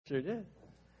Sure did.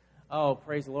 Oh,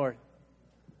 praise the Lord.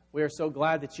 We are so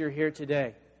glad that you're here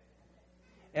today.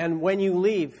 And when you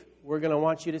leave, we're going to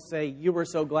want you to say, you were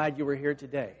so glad you were here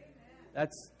today.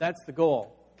 That's the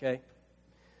goal, okay?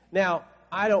 Now,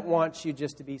 I don't want you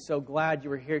just to be so glad you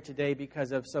were here today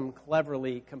because of some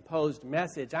cleverly composed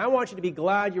message. I want you to be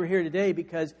glad you were here today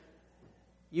because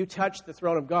you touched the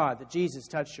throne of God, that Jesus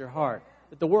touched your heart,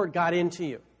 that the Word got into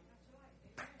you.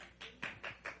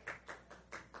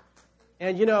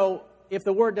 And, you know, if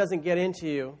the Word doesn't get into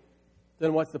you,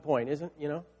 then what's the point, isn't it? You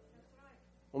know?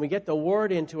 When we get the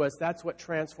Word into us, that's what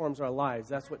transforms our lives.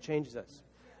 That's what changes us.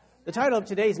 The title of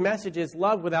today's message is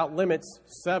Love Without Limits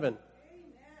 7.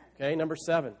 Okay, number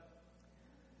 7.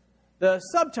 The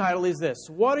subtitle is this: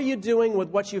 What are you doing with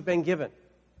what you've been given?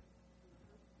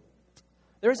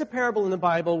 There is a parable in the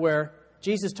Bible where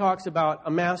Jesus talks about a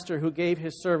master who gave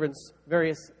his servants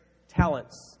various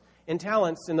talents. And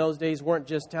talents in those days weren't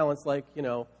just talents like, you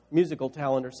know, musical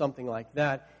talent or something like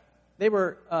that. They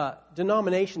were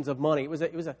denominations of money.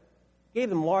 Gave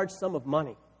them large sum of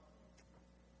money.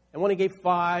 And one he gave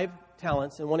 5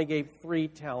 talents, and one he gave 3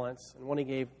 talents, and one he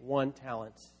gave 1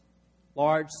 talent.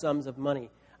 Large sums of money.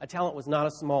 A talent was not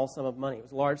a small sum of money. It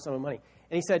was a large sum of money.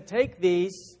 And he said, take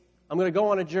these, I'm going to go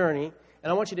on a journey,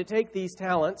 and I want you to take these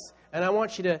talents, and I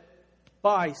want you to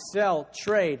buy, sell,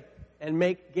 trade, and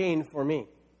make gain for me.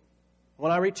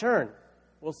 When I return,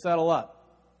 we'll settle up.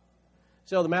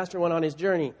 So the master went on his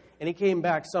journey, and he came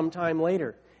back sometime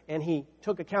later, and he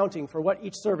took accounting for what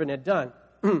each servant had done.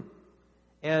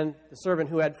 And the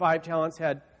servant who had 5 talents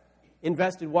had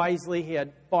invested wisely. He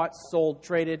had bought, sold,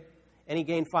 traded, and he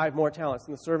gained 5 more talents.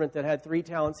 And the servant that had 3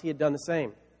 talents, he had done the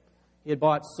same. He had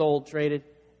bought, sold, traded,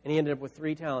 and he ended up with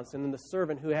 3 talents. And then the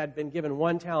servant who had been given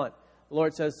 1 talent, the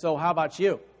Lord says, so how about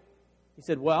you? He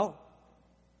said, well,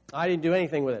 I didn't do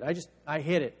anything with it. I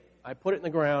hid it. I put it in the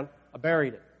ground. I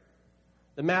buried it.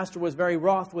 The master was very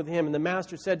wroth with him, and the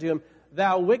master said to him,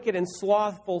 thou wicked and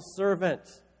slothful servant.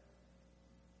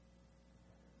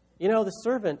 You know, the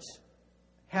servant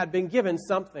had been given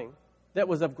something that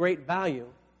was of great value,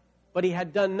 but he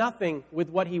had done nothing with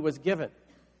what he was given.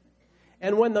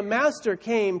 And when the master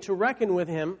came to reckon with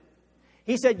him,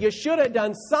 he said, you should have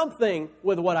done something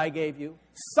with what I gave you.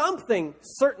 Something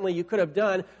certainly you could have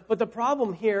done, but the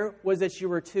problem here was that you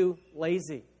were too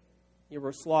lazy. You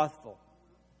were slothful.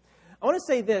 I want to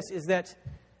say this, is that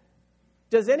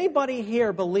does anybody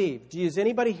here believe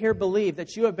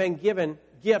that you have been given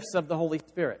gifts of the Holy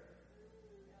Spirit?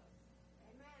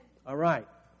 All right.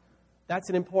 That's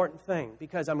an important thing,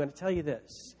 because I'm going to tell you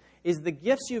this, is the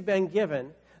gifts you've been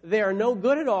given, they are no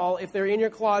good at all if they're in your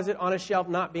closet on a shelf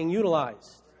not being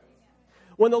utilized.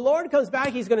 When the Lord comes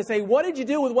back, He's going to say, what did you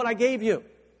do with what I gave you?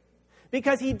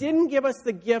 Because He didn't give us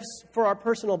the gifts for our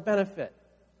personal benefit.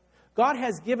 God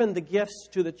has given the gifts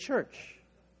to the church.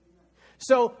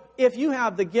 So if you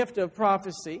have the gift of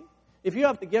prophecy, if you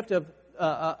have the gift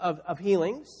of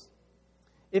healings,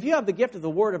 if you have the gift of the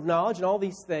word of knowledge and all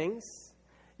these things,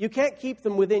 you can't keep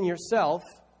them within yourself,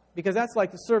 because that's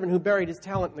like the servant who buried his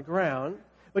talent in the ground.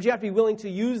 But you have to be willing to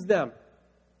use them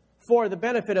for the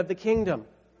benefit of the kingdom,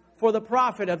 for the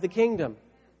profit of the kingdom.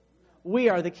 We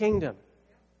are the kingdom.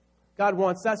 God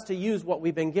wants us to use what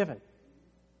we've been given.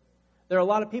 There are a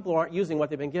lot of people who aren't using what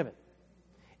they've been given.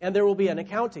 And there will be an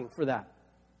accounting for that.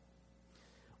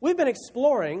 We've been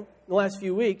exploring, in the last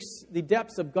few weeks, the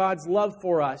depths of God's love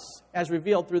for us as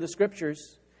revealed through the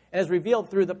Scriptures, as revealed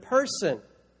through the person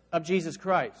of Jesus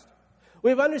Christ.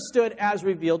 We've understood, as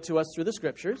revealed to us through the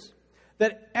Scriptures,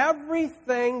 that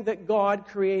everything that God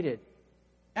created,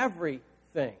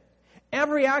 everything,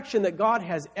 every action that God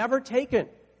has ever taken,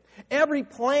 every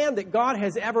plan that God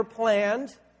has ever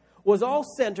planned, was all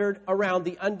centered around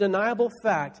the undeniable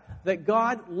fact that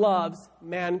God loves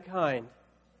mankind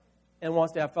and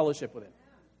wants to have fellowship with Him.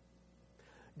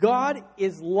 God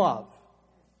is love.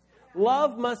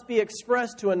 Love must be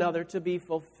expressed to another to be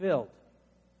fulfilled.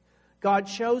 God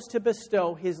chose to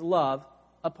bestow His love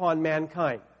upon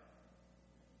mankind.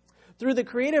 Through the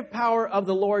creative power of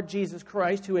the Lord Jesus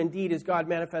Christ, who indeed is God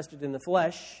manifested in the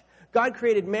flesh, God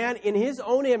created man in His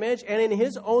own image and in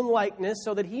His own likeness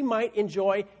so that he might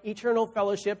enjoy eternal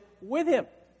fellowship with Him.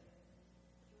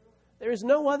 There is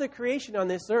no other creation on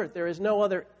this earth. There is no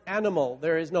other animal.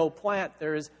 There is no plant.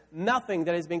 There is nothing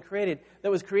that has been created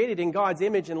that was created in God's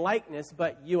image and likeness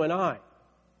but you and I.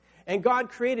 And God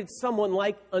created someone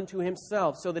like unto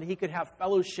Himself so that He could have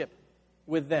fellowship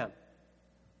with them.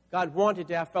 God wanted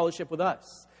to have fellowship with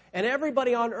us. And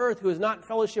everybody on earth who is not in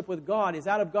fellowship with God is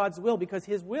out of God's will, because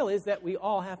His will is that we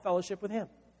all have fellowship with Him.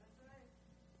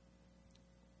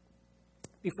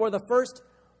 Before the first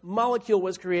molecule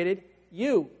was created,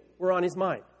 you were on His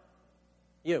mind.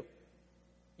 You.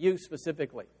 You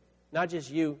specifically. Not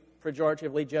just you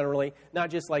pejoratively, generally. Not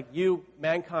just like you,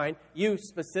 mankind. You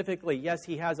specifically. Yes,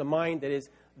 he has a mind that is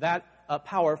that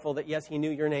powerful that, yes, he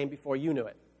knew your name before you knew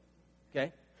it.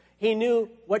 Okay? He knew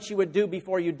what you would do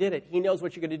before you did it. He knows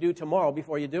what you're going to do tomorrow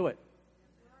before you do it.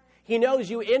 He knows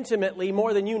you intimately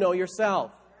more than you know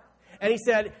yourself. And he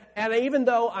said, and even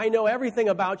though I know everything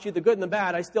about you, the good and the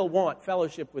bad, I still want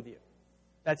fellowship with you.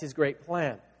 That's his great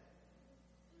plan.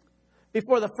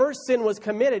 Before the first sin was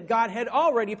committed, God had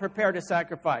already prepared a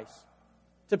sacrifice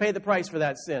to pay the price for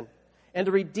that sin and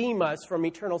to redeem us from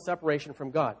eternal separation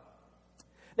from God.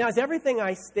 Now, is everything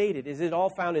I stated, is it all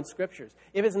found in Scriptures?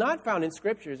 If it's not found in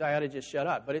Scriptures, I ought to just shut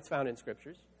up, but it's found in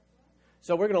Scriptures.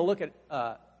 So we're going to look at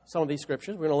some of these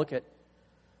Scriptures. We're going to look at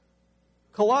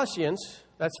Colossians.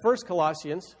 That's 1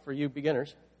 Colossians for you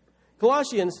beginners.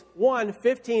 Colossians 1,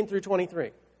 15 through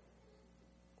 23.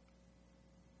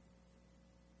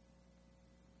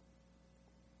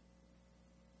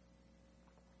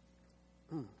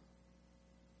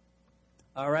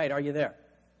 All right, are you there?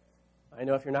 I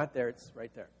know if you're not there, it's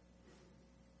right there.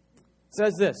 It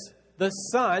says this, the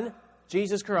Son,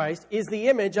 Jesus Christ, is the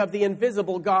image of the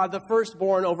invisible God, the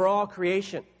firstborn over all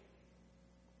creation.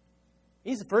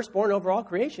 He's the firstborn over all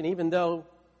creation, even though,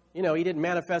 he didn't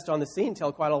manifest on the scene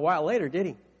until quite a while later, did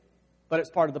he? But it's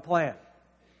part of the plan.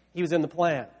 He was in the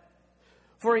plan.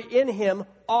 For in him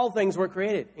all things were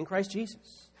created, in Christ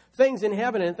Jesus. Things in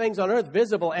heaven and things on earth,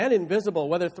 visible and invisible,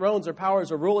 whether thrones or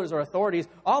powers or rulers or authorities,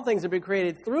 all things have been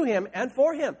created through him and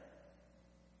for him,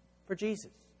 for Jesus.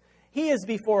 He is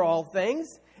before all things,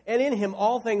 and in him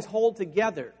all things hold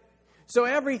together. So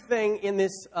everything in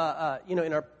this,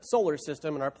 in our solar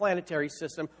system, in our planetary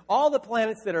system, all the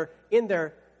planets that are in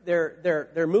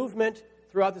their movement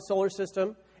throughout the solar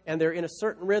system, and they're in a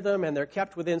certain rhythm, and they're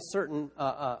kept within certain,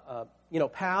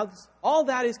 paths, all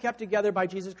that is kept together by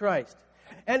Jesus Christ.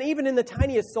 And even in the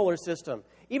tiniest solar system,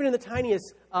 even in the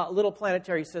tiniest little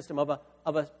planetary system of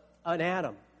an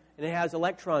atom, and it has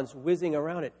electrons whizzing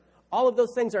around it, all of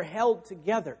those things are held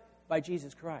together by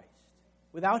Jesus Christ.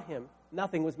 Without him,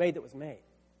 nothing was made that was made.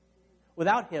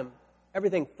 Without him,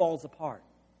 everything falls apart.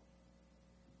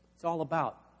 It's all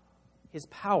about his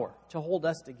power to hold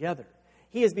us together.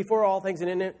 He is before all things, and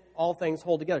in it all things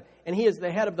hold together. And he is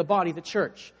the head of the body, the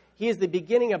church. He is the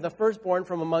beginning of the firstborn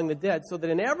from among the dead, so that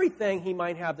in everything he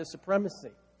might have the supremacy.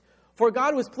 For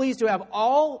God was pleased to have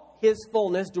all his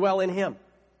fullness dwell in him,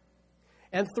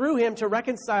 and through him to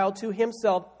reconcile to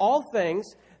himself all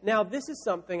things. Now, this is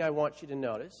something I want you to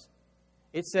notice.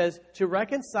 It says, to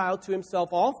reconcile to himself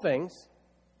all things,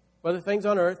 whether things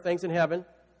on earth, things in heaven,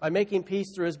 by making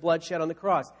peace through his blood shed on the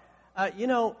cross.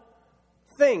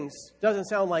 Things doesn't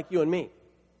sound like you and me.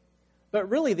 But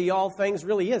really, the all things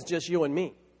really is just you and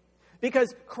me.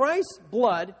 Because Christ's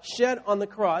blood shed on the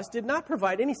cross did not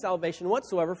provide any salvation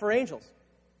whatsoever for angels.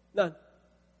 None.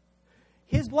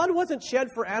 His blood wasn't shed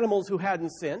for animals who hadn't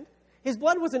sinned. His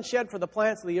blood wasn't shed for the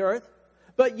plants of the earth.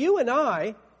 But you and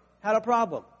I had a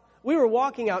problem. We were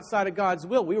walking outside of God's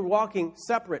will. We were walking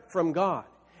separate from God.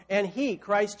 And he,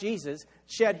 Christ Jesus,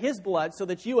 shed his blood so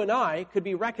that you and I could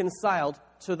be reconciled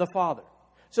to the Father.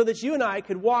 So that you and I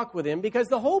could walk with him, because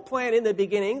the whole plan in the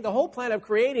beginning, the whole plan of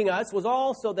creating us, was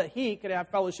all so that he could have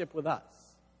fellowship with us.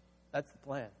 That's the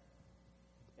plan.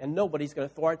 And nobody's going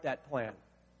to thwart that plan.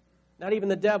 Not even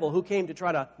the devil, who came to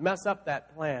try to mess up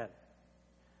that plan.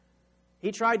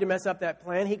 He tried to mess up that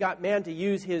plan. He got man to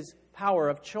use his power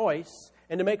of choice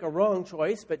and to make a wrong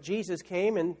choice, but Jesus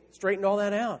came and straightened all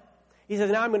that out. He says,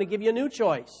 now I'm going to give you a new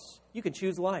choice. You can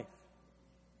choose life.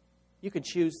 You can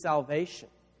choose salvation.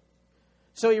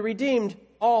 So he redeemed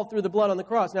all through the blood on the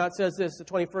cross. Now it says this, the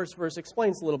 21st verse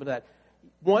explains a little bit of that.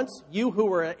 Once you who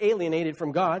were alienated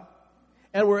from God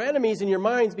and were enemies in your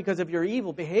minds because of your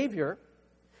evil behavior,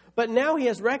 but now he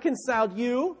has reconciled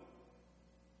you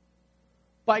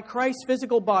by Christ's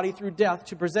physical body through death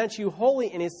to present you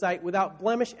holy in his sight, without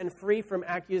blemish and free from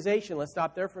accusation. Let's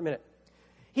stop there for a minute.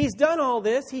 He's done all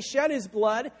this. He shed his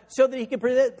blood so that he can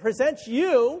present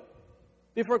you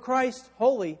before Christ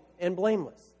holy and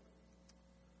blameless.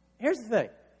 Here's the thing,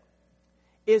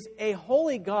 is a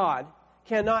holy God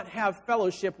cannot have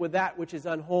fellowship with that which is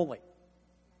unholy.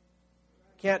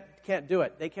 Can't do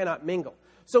it. They cannot mingle.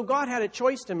 So God had a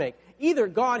choice to make. Either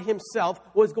God himself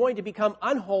was going to become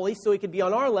unholy so he could be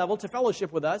on our level to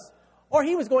fellowship with us, or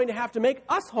he was going to have to make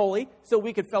us holy so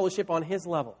we could fellowship on his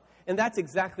level. And that's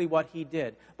exactly what he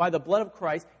did. By the blood of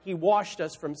Christ, he washed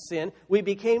us from sin. We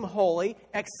became holy,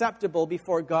 acceptable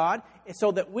before God,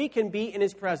 so that we can be in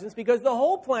his presence, because the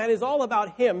whole plan is all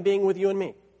about him being with you and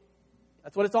me.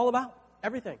 That's what it's all about.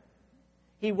 Everything.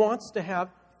 He wants to have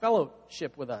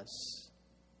fellowship with us.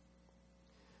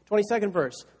 22nd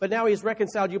verse. But now he has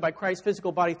reconciled you by Christ's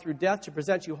physical body through death to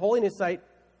present you holy in his sight,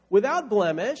 without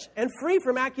blemish and free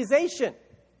from accusation.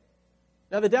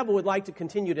 Now the devil would like to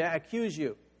continue to accuse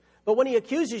you. But when he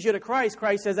accuses you to Christ,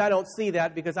 Christ says, I don't see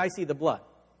that because I see the blood.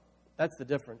 That's the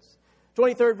difference.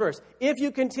 23rd verse. If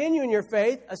you continue in your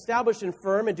faith, established and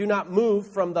firm, and do not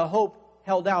move from the hope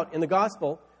held out in the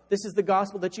gospel, this is the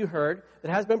gospel that you heard,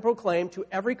 that has been proclaimed to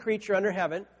every creature under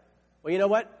heaven. Well, you know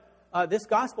what? This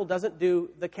gospel doesn't do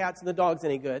the cats and the dogs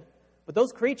any good, but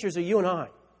those creatures are you and I.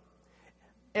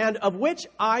 And of which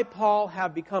I, Paul,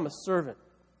 have become a servant.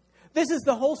 This is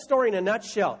the whole story in a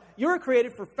nutshell. You were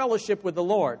created for fellowship with the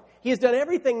Lord. He has done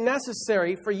everything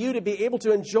necessary for you to be able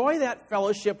to enjoy that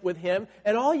fellowship with Him,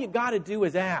 and all you got to do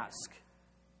is ask.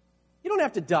 You don't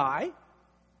have to die. You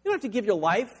don't have to give your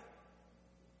life.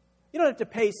 You don't have to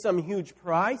pay some huge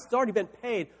price. It's already been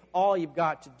paid. All you've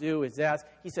got to do is ask.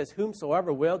 He says,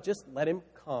 whomsoever will, just let him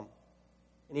come.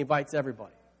 And He invites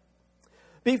everybody.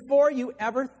 Before you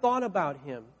ever thought about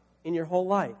Him in your whole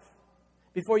life,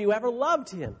 before you ever loved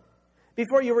Him,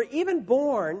 before you were even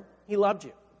born, He loved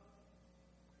you.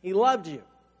 He loved you.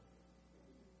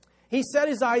 He set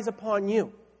His eyes upon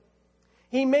you.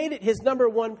 He made it His number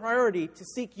one priority to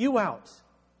seek you out,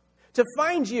 to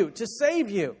find you, to save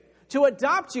you, to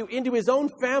adopt you into His own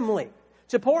family,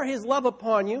 to pour His love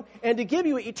upon you, and to give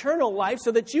you eternal life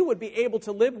so that you would be able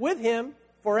to live with Him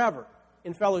forever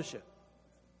in fellowship.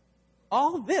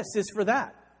 All this is for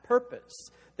that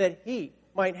purpose, that He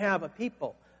might have a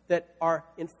people that are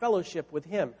in fellowship with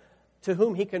Him, to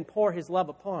whom He can pour His love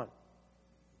upon.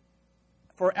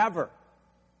 Forever.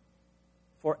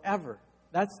 Forever.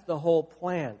 That's the whole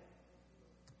plan.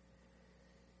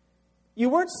 You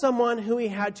weren't someone who He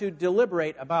had to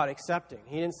deliberate about accepting.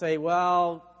 He didn't say,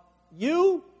 well,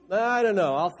 I don't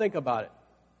know, I'll think about it.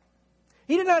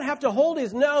 He did not have to hold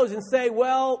His nose and say,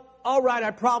 well, all right,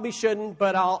 I probably shouldn't,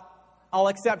 but I'll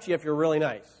accept you if you're really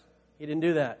nice. He didn't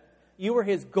do that. You were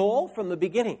His goal from the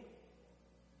beginning.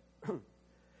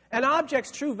 An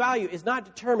object's true value is not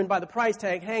determined by the price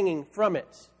tag hanging from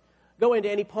it. Go into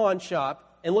any pawn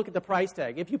shop and look at the price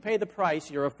tag. If you pay the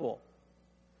price, you're a fool.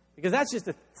 Because that's just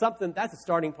that's a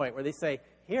starting point where they say,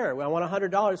 here, I want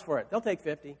 $100 for it. They'll take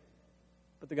 $50,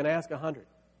 but they're going to ask $100.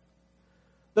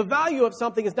 The value of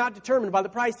something is not determined by the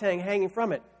price tag hanging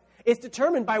from it. It's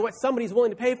determined by what somebody's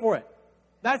willing to pay for it.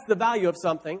 That's the value of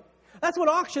something. That's what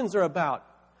auctions are about.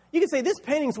 You can say, this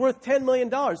painting's worth $10 million.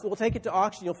 We'll take it to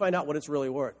auction. You'll find out what it's really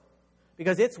worth.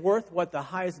 Because it's worth what the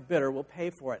highest bidder will pay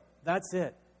for it. That's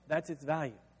it. That's its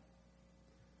value.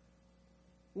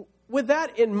 With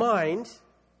that in mind,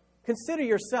 consider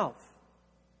yourself.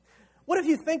 What if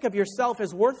you think of yourself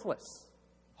as worthless,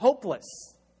 hopeless,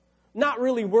 not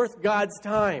really worth God's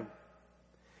time?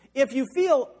 If you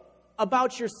feel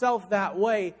about yourself that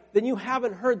way, then you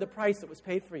haven't heard the price that was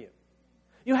paid for you.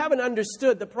 You haven't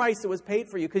understood the price that was paid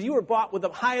for you, because you were bought with the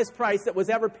highest price that was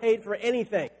ever paid for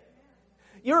anything.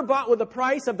 You were bought with the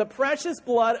price of the precious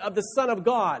blood of the Son of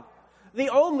God, the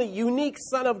only unique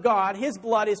Son of God. His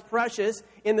blood is precious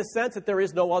in the sense that there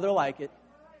is no other like it.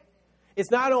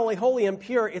 It's not only holy and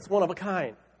pure, it's one of a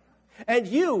kind. And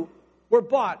you were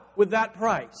bought with that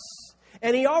price.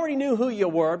 And He already knew who you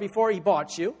were before He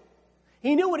bought you.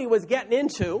 He knew what He was getting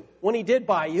into when He did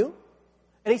buy you.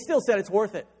 And He still said it's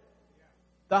worth it.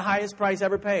 The highest price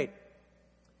ever paid.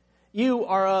 You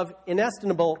are of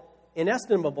inestimable,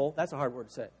 that's a hard word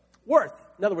to say, worth.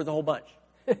 In other words, a whole bunch.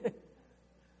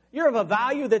 You're of a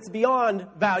value that's beyond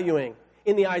valuing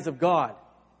in the eyes of God.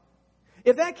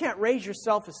 If that can't raise your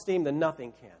self-esteem, then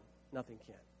nothing can. Nothing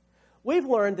can. We've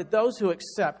learned that those who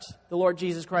accept the Lord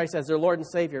Jesus Christ as their Lord and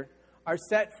Savior are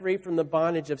set free from the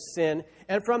bondage of sin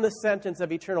and from the sentence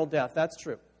of eternal death. That's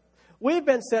true. We've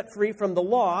been set free from the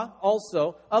law,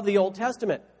 also, of the Old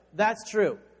Testament. That's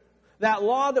true. That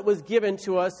law that was given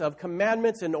to us of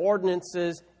commandments and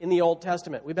ordinances in the Old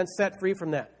Testament. We've been set free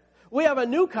from that. We have a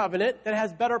new covenant that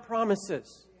has better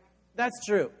promises. That's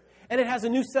true. And it has a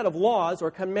new set of laws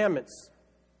or commandments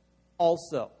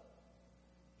also.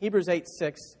 Hebrews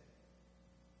 8:6,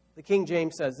 the King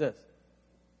James says this.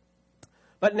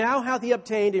 But now hath He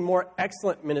obtained a more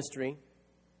excellent ministry,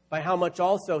 by how much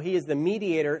also He is the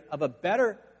mediator of a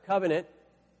better covenant,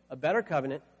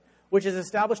 which is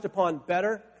established upon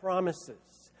better promises.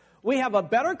 We have a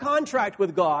better contract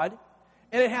with God,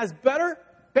 and it has better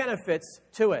benefits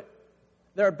to it.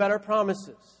 There are better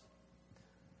promises.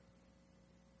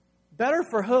 Better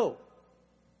for who?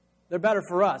 They're better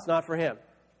for us, not for Him.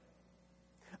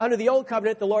 Under the old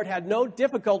covenant, the Lord had no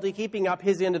difficulty keeping up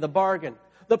His end of the bargain.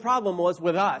 The problem was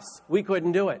with us. We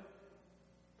couldn't do it.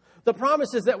 The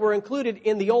promises that were included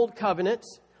in the old covenant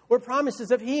were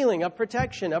promises of healing, of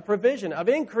protection, of provision, of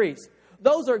increase.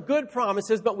 Those are good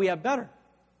promises, but we have better.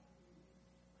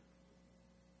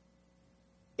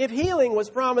 If healing was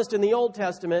promised in the Old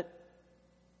Testament,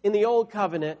 in the Old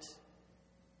Covenant,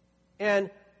 and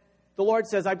the Lord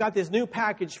says, I've got this new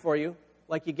package for you,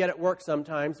 like you get at work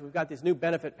sometimes. We've got this new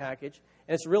benefit package,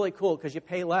 and it's really cool because you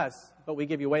pay less, but we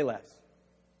give you way less.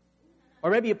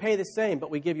 Or maybe you pay the same,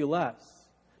 but we give you less.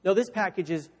 No, this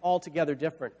package is altogether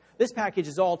different. This package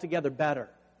is altogether better.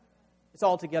 It's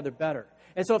altogether better.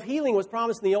 And so if healing was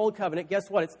promised in the Old Covenant, guess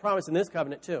what? It's promised in this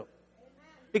covenant too.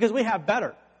 Because we have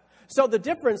better. So the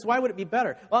difference, why would it be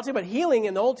better? Well, I'll tell you about healing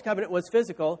in the Old Covenant was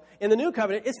physical. In the New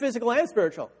Covenant, it's physical and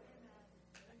spiritual.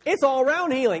 It's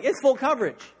all-around healing. It's full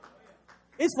coverage.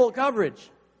 It's full coverage.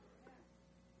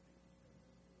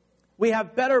 We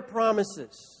have better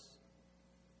promises.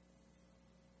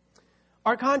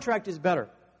 Our contract is better.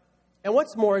 And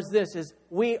what's more is this, is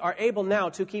we are able now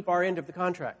to keep our end of the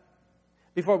contract.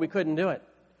 Before we couldn't do it.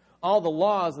 All the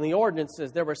laws and the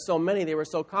ordinances, there were so many, they were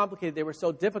so complicated, they were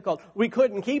so difficult, we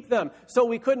couldn't keep them. So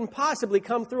we couldn't possibly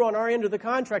come through on our end of the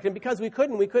contract. And because we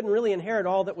couldn't really inherit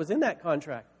all that was in that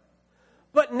contract.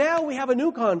 But now we have a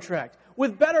new contract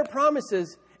with better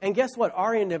promises. And guess what?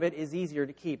 Our end of it is easier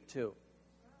to keep too.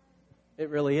 It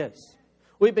really is.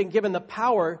 We've been given the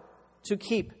power to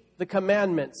keep the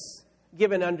commandments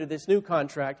given under this new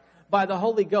contract by the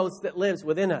Holy Ghost that lives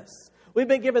within us. We've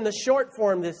been given the short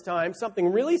form this time,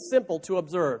 something really simple to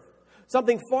observe,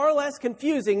 something far less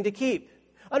confusing to keep.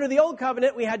 Under the Old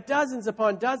Covenant, we had dozens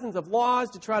upon dozens of laws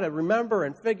to try to remember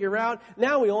and figure out.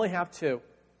 Now we only have two.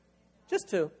 Just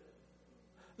two.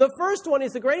 The first one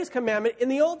is the greatest commandment in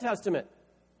the Old Testament.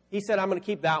 He said, I'm going to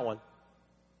keep that one.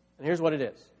 And here's what it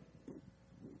is.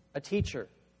 A teacher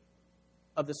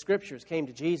of the Scriptures came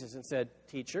to Jesus and said,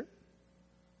 Teacher,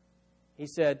 he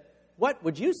said, what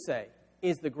would you say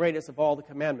is the greatest of all the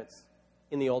commandments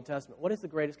in the Old Testament? What is the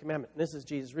greatest commandment? And this is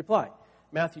Jesus' reply.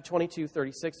 Matthew 22,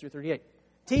 36 through 38.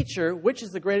 Teacher, which is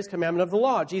the greatest commandment of the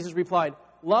law? Jesus replied,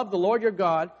 love the Lord your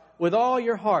God with all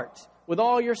your heart, with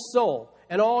all your soul,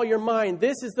 and all your mind.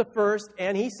 This is the first,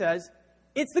 and he says,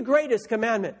 it's the greatest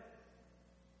commandment.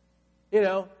 You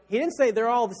know, he didn't say they're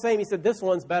all the same. He said this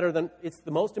one's better than, it's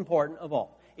the most important of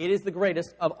all. It is the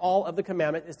greatest of all of the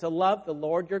commandments, is to love the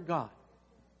Lord your God.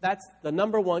 That's the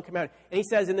number one commandment. And he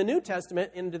says in the New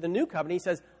Testament, into the New Covenant, he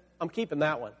says, I'm keeping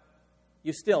that one.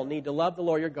 You still need to love the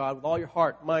Lord your God with all your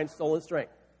heart, mind, soul, and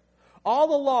strength. All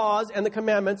the laws and the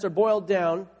commandments are boiled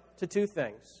down to two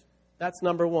things. That's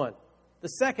number one. The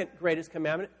second greatest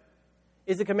commandment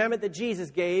is the commandment that Jesus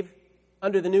gave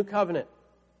under the New Covenant.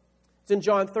 It's in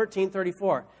John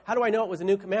 13:34. How do I know it was a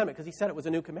new commandment? Because he said it was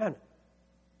a new commandment.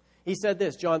 He said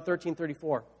this, John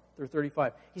 13:34 through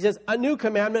 35. He says, a new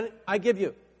commandment I give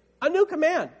you. A new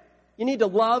command. You need to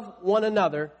love one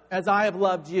another as I have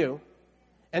loved you,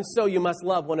 and so you must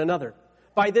love one another.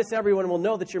 By this, everyone will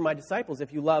know that you're my disciples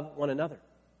if you love one another.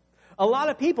 A lot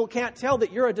of people can't tell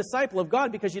that you're a disciple of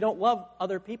God because you don't love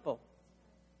other people.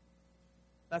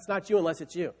 That's not you unless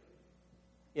it's you.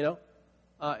 You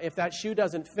know, if that shoe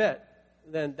doesn't fit,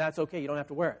 then that's okay. You don't have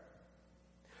to wear it.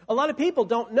 A lot of people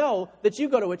don't know that you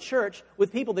go to a church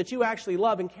with people that you actually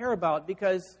love and care about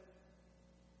because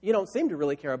you don't seem to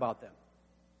really care about them.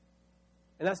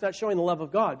 And that's not showing the love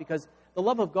of God, because the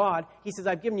love of God, he says,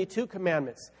 I've given you two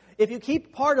commandments. If you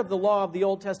keep part of the law of the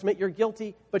Old Testament, you're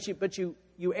guilty, but you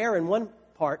err in one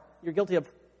part, you're guilty of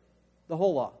the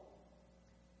whole law.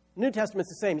 The New Testament's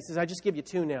the same. He says, I just give you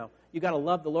two now. You got to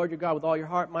love the Lord your God with all your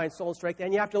heart, mind, soul, and strength,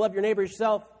 and you have to love your neighbor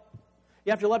yourself. You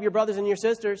have to love your brothers and your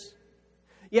sisters.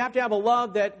 You have to have a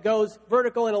love that goes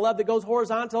vertical and a love that goes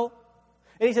horizontal.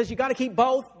 And he says, you got to keep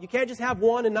both. You can't just have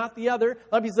one and not the other. A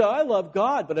lot of people say, I love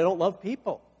God, but I don't love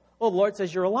people. Well, the Lord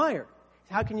says you're a liar.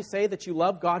 How can you say that you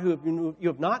love God who you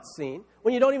have not seen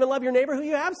when you don't even love your neighbor who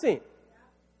you have seen?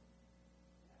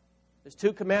 There's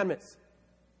two commandments,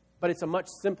 but it's a much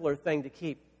simpler thing to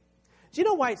keep. Do you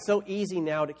know why it's so easy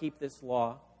now to keep this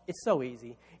law? It's so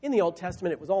easy. In the Old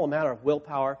Testament, it was all a matter of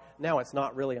willpower. Now it's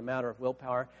not really a matter of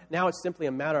willpower. Now it's simply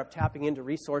a matter of tapping into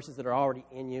resources that are already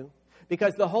in you.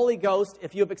 Because the Holy Ghost,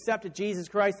 if you have accepted Jesus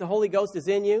Christ, the Holy Ghost is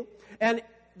in you. And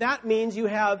that means you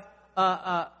have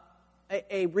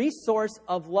a resource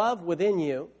of love within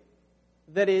you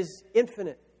that is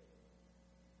infinite.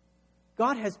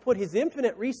 God has put his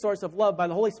infinite resource of love by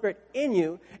the Holy Spirit in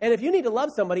you. And if you need to love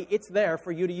somebody, it's there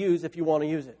for you to use if you want to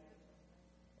use it.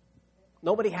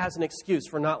 Nobody has an excuse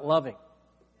for not loving.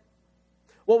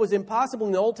 What was impossible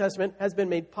in the Old Testament has been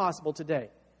made possible today.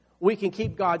 We can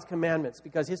keep God's commandments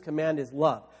because his command is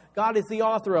love. God is the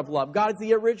author of love. God is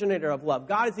the originator of love.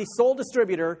 God is the sole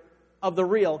distributor of the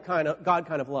real God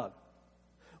kind of love.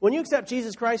 When you accept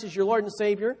Jesus Christ as your Lord and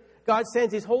Savior, God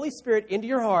sends His Holy Spirit into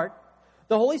your heart.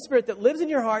 The Holy Spirit that lives in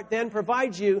your heart then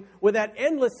provides you with that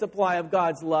endless supply of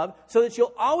God's love so that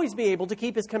you'll always be able to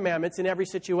keep His commandments in every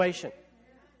situation,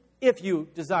 if you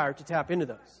desire to tap into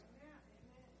those.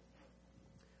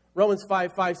 Romans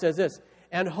 5:5 says this,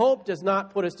 "And hope does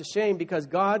not put us to shame because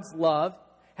God's love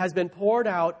has been poured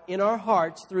out in our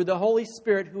hearts through the Holy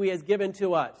Spirit who He has given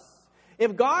to us."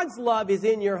 If God's love is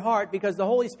in your heart because the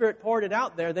Holy Spirit poured it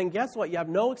out there, then guess what? You have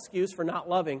no excuse for not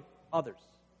loving others.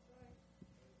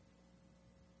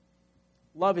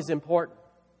 Love is important.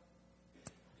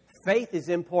 Faith is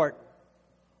important.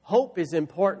 Hope is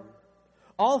important.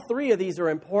 All three of these are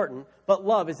important, but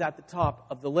love is at the top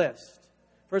of the list.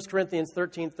 1 Corinthians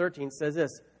 13:13 says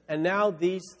this, "And now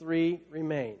these three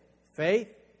remain, faith,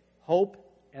 hope,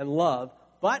 and love,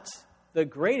 but the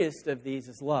greatest of these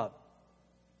is love."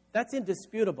 That's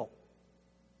indisputable.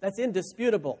 That's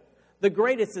indisputable. The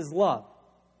greatest is love.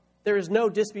 There is no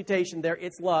disputation there.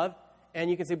 It's love. And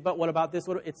you can say, but what about this?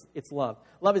 It's love.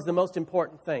 Love is the most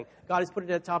important thing. God has put it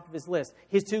at the top of His list.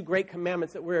 His two great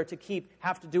commandments that we're to keep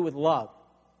have to do with love.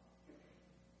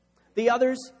 The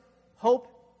others, hope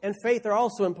and faith, are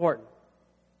also important.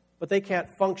 But they can't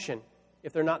function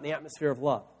if they're not in the atmosphere of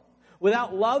love.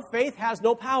 Without love, faith has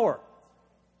no power.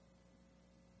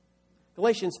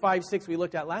 Galatians 5:6 we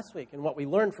looked at last week, and what we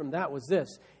learned from that was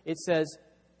this. It says,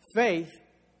 faith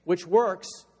which works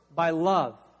by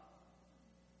love.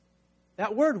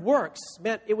 That word works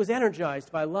meant it was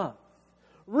energized by love.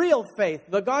 Real faith,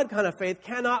 the God kind of faith,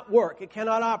 cannot work. It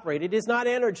cannot operate. It is not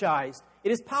energized.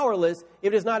 It is powerless.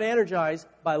 It is not energized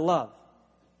by love.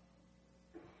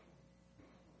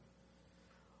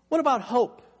 What about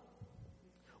hope?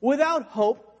 Without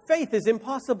hope, faith is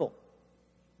impossible.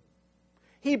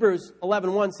 Hebrews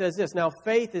 11:1 says this, "Now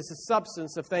faith is the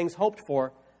substance of things hoped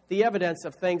for, the evidence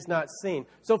of things not seen."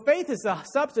 So faith is the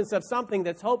substance of something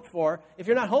that's hoped for. If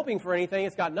you're not hoping for anything,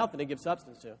 it's got nothing to give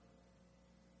substance to.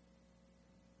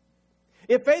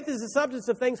 If faith is the substance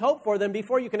of things hoped for, then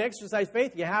before you can exercise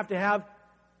faith, you have to have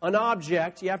an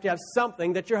object. You have to have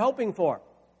something that you're hoping for.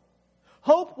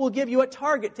 Hope will give you a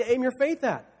target to aim your faith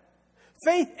at.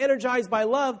 Faith energized by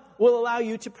love will allow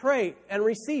you to pray and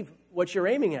receive what you're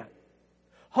aiming at.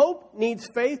 Hope needs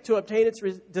faith to obtain its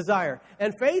desire,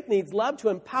 and faith needs love to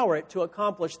empower it to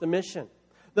accomplish the mission.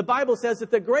 The Bible says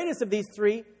that the greatest of these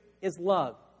three is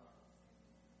love.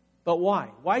 But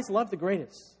why? Why is love the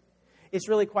greatest? It's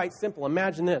really quite simple.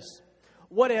 Imagine this.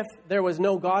 What if there was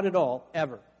no God at all,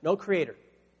 ever? No creator?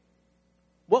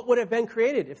 What would have been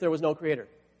created if there was no creator?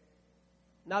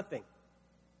 Nothing.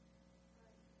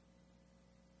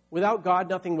 Without God,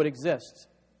 nothing would exist.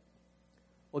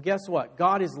 Well, guess what?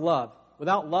 God is love.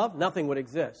 Without love, nothing would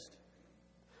exist.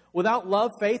 Without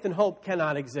love, faith and hope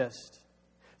cannot exist.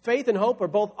 Faith and hope are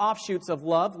both offshoots of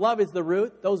love. Love is the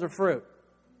root. Those are fruit.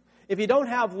 If you don't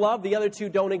have love, the other two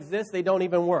don't exist. They don't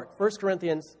even work. 1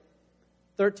 Corinthians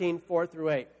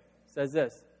 13:4-8 says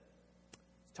this.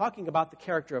 It's talking about the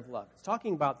character of love. It's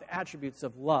talking about the attributes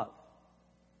of love.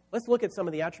 Let's look at some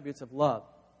of the attributes of love.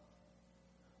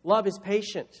 Love is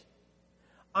patient.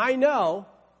 I know,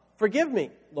 forgive me,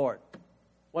 Lord.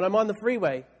 When I'm on the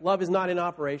freeway, love is not in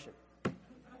operation.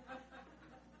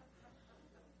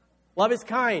 Love is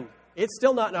kind. It's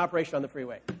still not in operation on the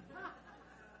freeway.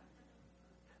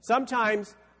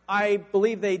 Sometimes I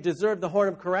believe they deserve the horn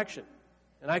of correction,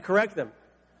 and I correct them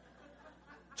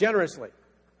generously.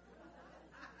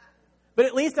 But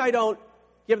at least I don't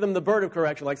give them the bird of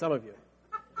correction like some of you.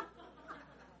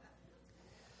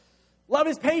 Love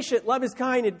is patient. Love is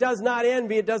kind. It does not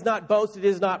envy. It does not boast. It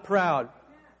is not proud.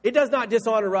 It does not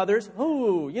dishonor others.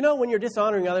 Ooh, you know when you're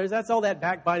dishonoring others, that's all that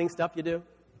backbiting stuff you do.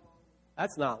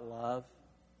 That's not love.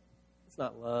 It's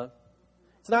not love.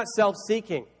 It's not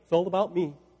self-seeking. It's all about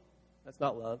me. That's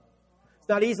not love. It's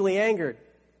not easily angered.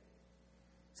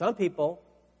 Some people,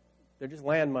 they're just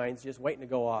landmines just waiting to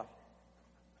go off.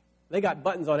 They got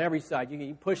buttons on every side. You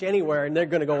can push anywhere and they're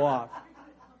going to go off.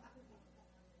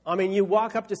 I mean, you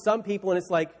walk up to some people and it's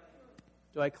like,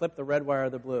 do I clip the red wire or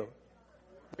the blue?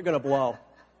 They're going to blow.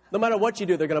 No matter what you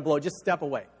do, they're going to blow. Just step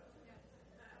away.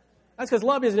 That's because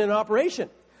love isn't in operation.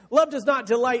 Love does not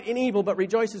delight in evil, but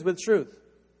rejoices with truth.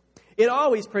 It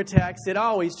always protects. It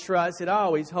always trusts. It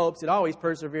always hopes. It always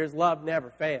perseveres. Love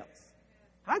never fails.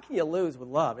 How can you lose with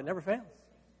love? It never fails.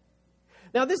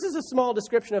 Now, this is a small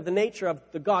description of the nature of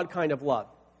the God kind of love.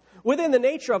 Within the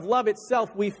nature of love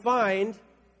itself, we find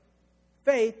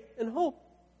faith and hope.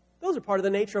 Those are part of the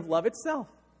nature of love itself.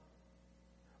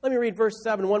 Let me read verse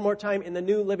 7 one more time in the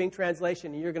New Living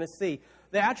Translation, and you're going to see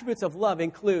the attributes of love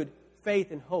include faith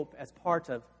and hope as part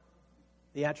of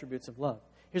The attributes of love.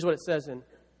 Here's what it says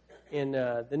in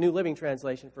the New Living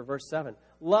Translation for verse 7.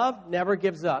 Love never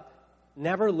gives up,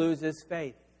 never loses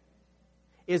faith,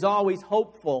 is always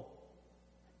hopeful,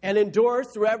 and endures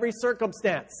through every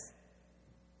circumstance.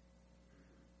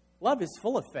 Love is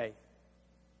full of faith.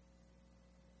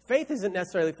 Faith isn't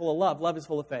necessarily full of love. Love is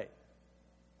full of faith.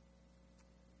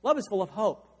 Love is full of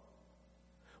hope.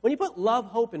 When you put love,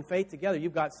 hope, and faith together,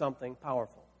 you've got something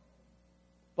powerful.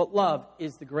 But love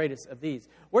is the greatest of these.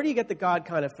 Where do you get the God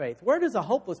kind of faith? Where does a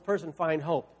hopeless person find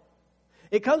hope?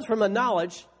 It comes from a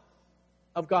knowledge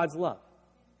of God's love.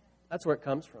 That's where it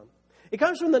comes from. It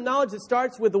comes from the knowledge that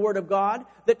starts with the Word of God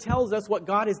that tells us what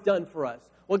God has done for us,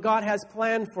 what God has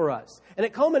planned for us. And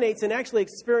it culminates in actually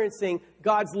experiencing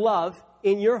God's love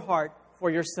in your heart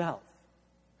for yourself.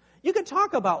 You can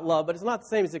talk about love, but it's not the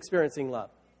same as experiencing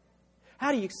love.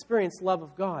 How do you experience love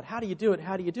of God? How do you do it?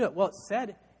 How do you do it? Well, it's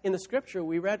said in the scripture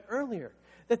we read earlier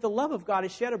that the love of God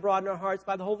is shed abroad in our hearts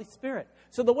by the Holy Spirit.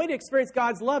 So the way to experience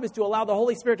God's love is to allow the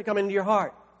Holy Spirit to come into your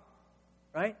heart.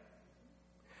 Right?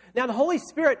 Now, the Holy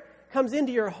Spirit comes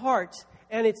into your heart,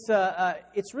 and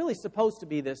it's really supposed to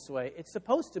be this way. It's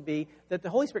supposed to be that the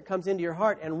Holy Spirit comes into your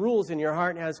heart and rules in your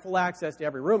heart and has full access to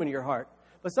every room in your heart.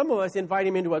 But some of us invite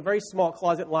him into a very small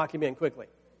closet and lock him in quickly.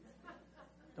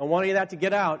 Don't want any of that to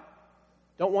get out.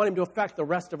 Don't want him to affect the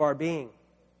rest of our being.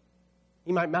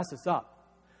 He might mess us up.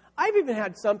 I've even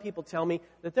had some people tell me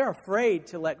that they're afraid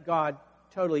to let God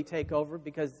totally take over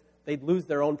because they'd lose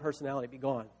their own personality, be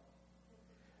gone.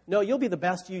 No, you'll be the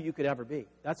best you could ever be.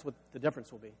 That's what the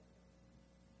difference will be.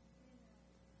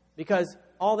 Because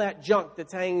all that junk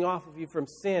that's hanging off of you from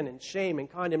sin and shame and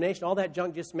condemnation, all that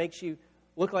junk just makes you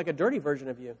look like a dirty version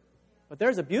of you. But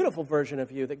there's a beautiful version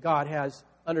of you that God has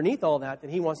underneath all that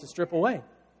he wants to strip away.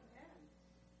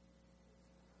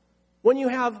 When you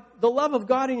have the love of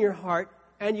God in your heart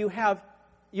and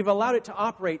you've allowed it to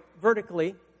operate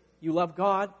vertically, you love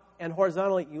God, and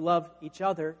horizontally you love each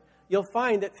other, you'll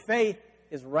find that faith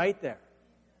is right there.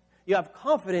 You have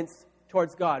confidence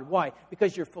towards God. Why?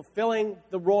 Because you're fulfilling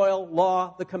the royal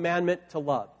law, the commandment to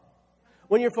love.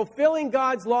 When you're fulfilling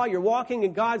God's law, you're walking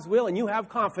in God's will, and you have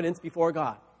confidence before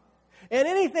God. And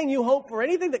anything you hope for,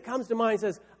 anything that comes to mind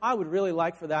says, I would really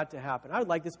like for that to happen. I would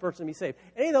like this person to be saved.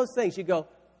 Any of those things, you go,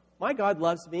 my God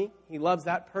loves me. He loves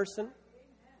that person.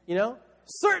 You know?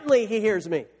 Certainly he hears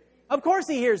me. Of course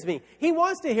he hears me. He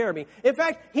wants to hear me. In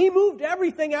fact, he moved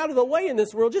everything out of the way in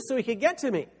this world just so he could get to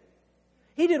me.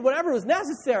 He did whatever was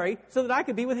necessary so that I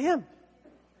could be with him.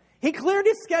 He cleared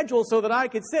his schedule so that I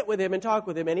could sit with him and talk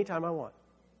with him anytime I want.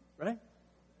 Right?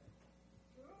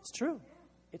 It's true.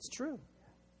 It's true.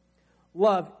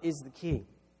 Love is the key.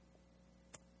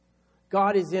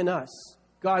 God is in us.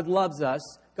 God loves us.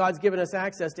 God's given us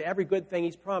access to every good thing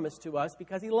he's promised to us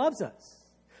because he loves us.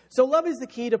 So love is the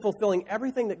key to fulfilling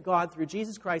everything that God, through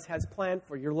Jesus Christ, has planned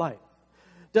for your life.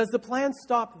 Does the plan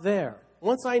stop there?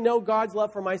 Once I know God's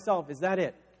love for myself, is that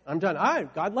it? I'm done.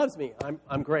 God loves me.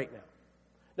 I'm great now.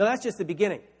 No, that's just the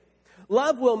beginning.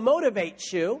 Love will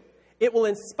motivate you. It will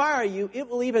inspire you. It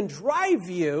will even drive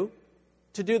you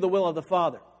to do the will of the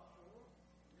Father.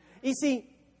 You see,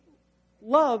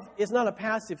 love is not a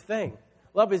passive thing.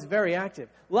 Love is very active.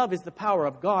 Love is the power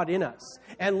of God in us.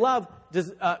 And love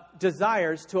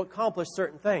desires to accomplish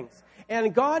certain things.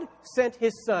 And God sent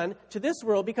his Son to this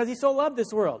world because he so loved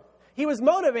this world. He was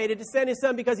motivated to send his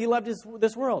Son because he loved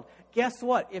this world. Guess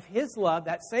what? If his love,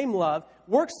 that same love,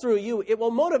 works through you, it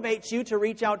will motivate you to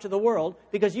reach out to the world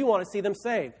because you want to see them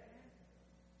saved.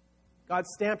 God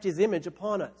stamped his image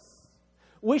upon us.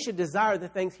 We should desire the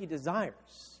things he desires.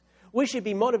 We should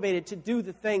be motivated to do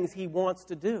the things he wants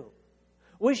to do.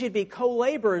 We should be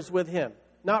co-laborers with him,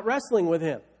 not wrestling with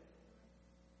him.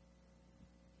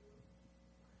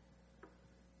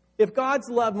 If God's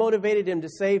love motivated him to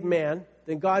save man,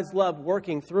 then God's love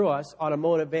working through us ought to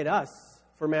motivate us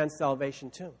for man's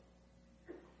salvation too.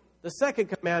 The second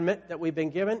commandment that we've been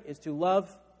given is to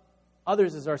love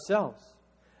others as ourselves.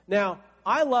 Now,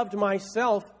 I loved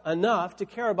myself enough to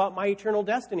care about my eternal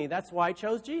destiny. That's why I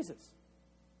chose Jesus.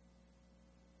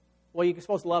 Well, you're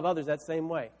supposed to love others that same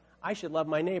way. I should love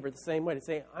my neighbor the same way, to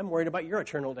say, I'm worried about your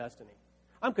eternal destiny.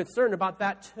 I'm concerned about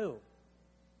that too.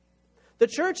 The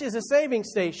church is a saving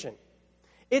station.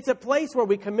 It's a place where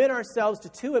we commit ourselves to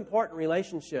two important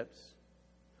relationships.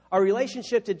 Our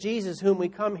relationship to Jesus, whom we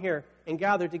come here and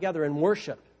gather together and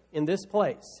worship in this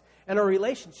place. And our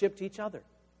relationship to each other,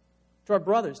 to our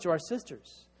brothers, to our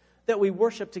sisters, that we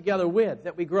worship together with,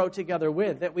 that we grow together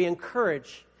with, that we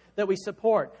encourage, that we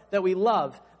support, that we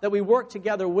love, that we work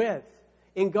together with.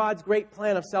 in God's great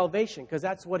plan of salvation, because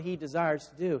that's what He desires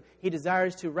to do. He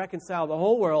desires to reconcile the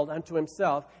whole world unto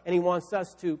Himself, and He wants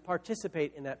us to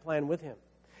participate in that plan with Him.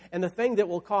 And the thing that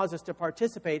will cause us to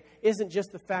participate isn't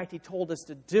just the fact He told us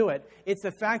to do it. It's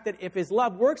the fact that if His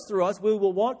love works through us, we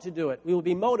will want to do it. We will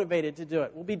be motivated to do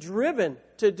it. We'll be driven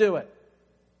to do it.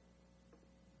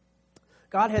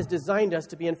 God has designed us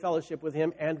to be in fellowship with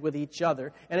Him and with each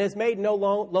other, and has made no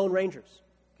lone rangers.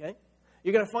 Okay?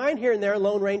 You're going to find here and there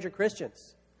Lone Ranger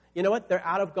Christians. You know what? They're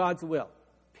out of God's will.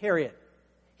 Period.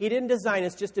 He didn't design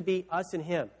us just to be us and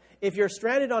Him. If you're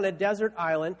stranded on a desert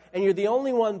island and you're the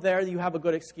only one there, you have a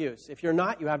good excuse. If you're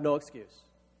not, you have no excuse.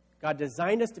 God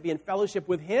designed us to be in fellowship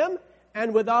with Him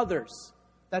and with others.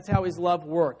 That's how His love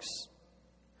works.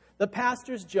 The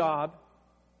pastor's job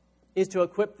is to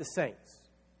equip the saints,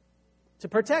 to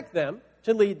protect them,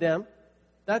 to lead them.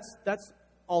 That's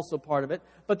also part of it.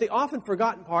 But the often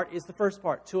forgotten part is the first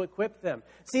part, to equip them.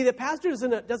 See, the pastor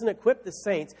doesn't equip the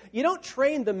saints. You don't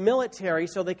train the military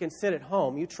so they can sit at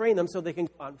home. You train them so they can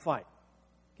go out and fight.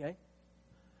 Okay?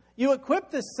 You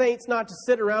equip the saints not to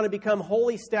sit around and become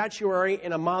holy statuary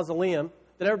in a mausoleum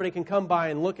that everybody can come by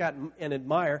and look at and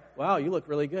admire. Wow, you look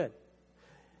really good.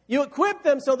 You equip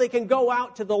them so they can go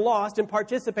out to the lost and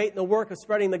participate in the work of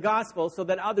spreading the gospel so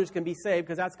that others can be saved,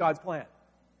 because that's God's plan.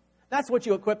 That's what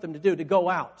you equip them to do, to go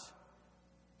out.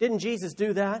 Didn't Jesus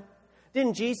do that?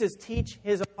 Didn't Jesus teach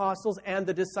His apostles and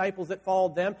the disciples that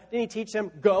followed them? Didn't He teach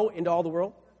them, go into all the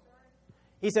world?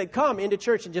 He said, come into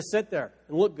church and just sit there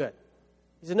and look good.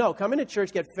 He said, no, come into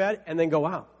church, get fed, and then go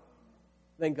out.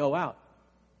 Then go out.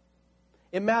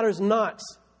 It matters not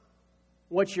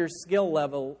what your skill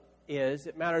level is.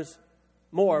 It matters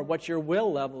more what your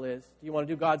will level is. Do you want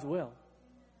to do God's will?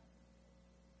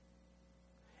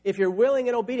 If you're willing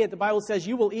and obedient, the Bible says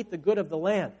you will eat the good of the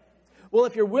land. Well,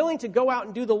 if you're willing to go out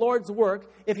and do the Lord's work,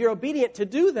 if you're obedient to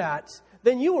do that,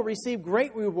 then you will receive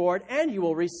great reward and you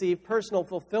will receive personal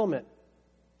fulfillment.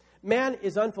 Man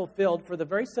is unfulfilled for the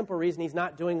very simple reason he's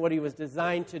not doing what he was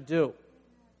designed to do.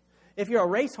 If you're a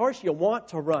racehorse, you want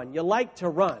to run. You like to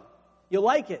run. You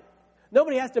like it.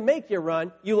 Nobody has to make you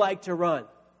run. You like to run.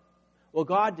 Well,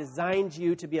 God designed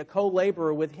you to be a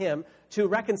co-laborer with Him to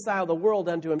reconcile the world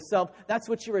unto Himself. That's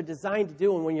what you were designed to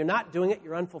do, and when you're not doing it,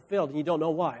 you're unfulfilled, and you don't know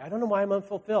why. I don't know why I'm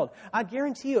unfulfilled. I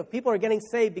guarantee you, if people are getting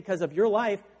saved because of your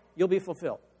life, you'll be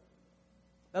fulfilled.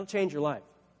 That'll change your life.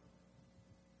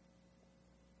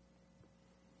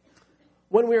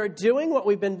 When we are doing what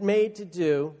we've been made to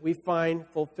do, we find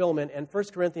fulfillment, and 1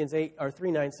 Corinthians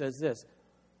 3:9 says this,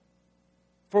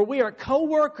 for we are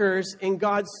co-workers in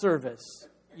God's service.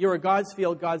 You're God's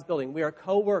field, God's building. We are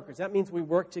co-workers. That means we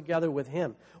work together with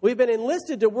Him. We've been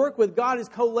enlisted to work with God as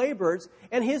co-laborers,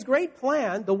 and His great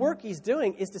plan, the work He's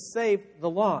doing, is to save the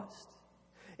lost.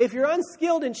 If you're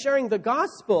unskilled in sharing the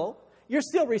gospel, you're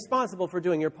still responsible for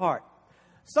doing your part.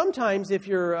 Sometimes if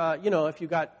you're, if you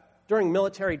got during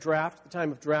military draft, the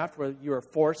time of draft where you are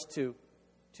forced to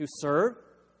serve,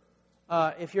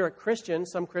 if you're a Christian,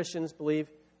 some Christians believe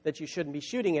that you shouldn't be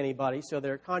shooting anybody, so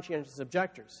they're conscientious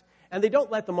objectors. And they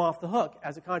don't let them off the hook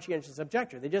as a conscientious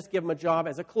objector. They just give them a job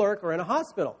as a clerk or in a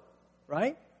hospital,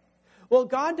 right? Well,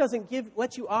 God doesn't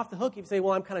let you off the hook if you say,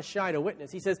 well, I'm kind of shy to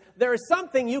witness. He says, there is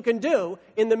something you can do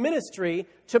in the ministry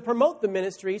to promote the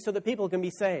ministry so that people can be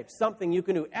saved. Something you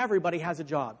can do. Everybody has a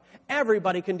job.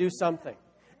 Everybody can do something.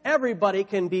 Everybody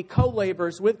can be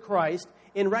co-laborers with Christ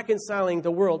in reconciling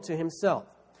the world to Himself.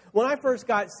 When I first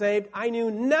got saved, I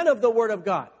knew none of the Word of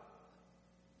God.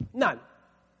 None.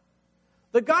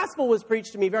 The gospel was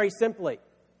preached to me very simply.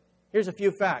 Here's a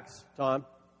few facts, Tom.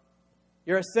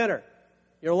 You're a sinner.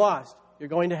 You're lost. You're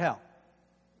going to hell.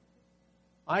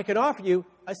 I can offer you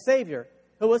a Savior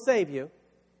who will save you,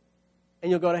 and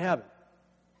you'll go to heaven.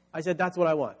 I said, that's what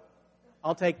I want.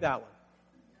 I'll take that one.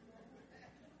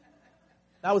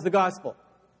 That was the gospel.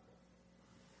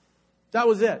 That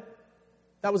was it.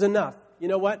 That was enough. You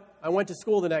know what? I went to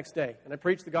school the next day, and I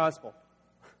preached the gospel.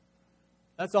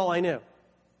 That's all I knew.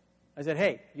 I said,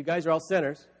 hey, you guys are all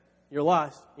sinners. You're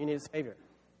lost. You need a Savior.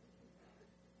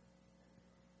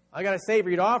 I got a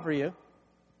Savior to offer you.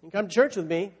 You can come to church with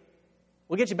me.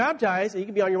 We'll get you baptized, and you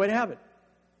can be on your way to heaven.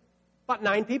 About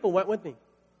 9 people went with me.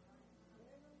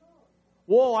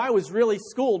 Whoa, I was really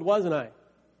schooled, wasn't I?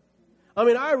 I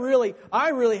mean, I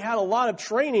really had a lot of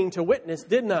training to witness,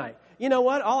 didn't I? You know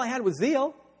what? All I had was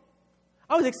zeal.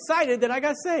 I was excited that I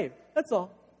got saved. That's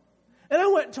all. And I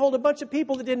went and told a bunch of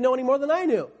people that didn't know any more than I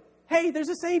knew. Hey, there's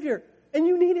a Savior, and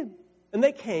you need Him. And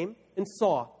they came and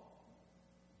saw.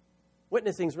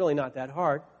 Witnessing's really not that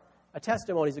hard. A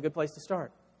testimony is a good place to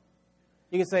start.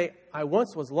 You can say, I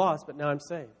once was lost, but now I'm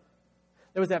saved.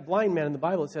 There was that blind man in the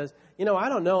Bible that says, I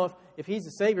don't know if he's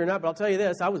the Savior or not, but I'll tell you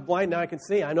this, I was blind, now I can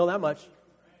see. I know that much.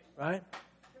 Right?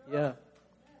 Yeah.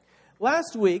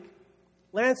 Last week,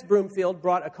 Lance Broomfield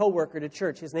brought a coworker to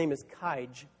church. His name is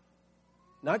Kaj.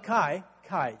 Not Kai,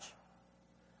 Kaj.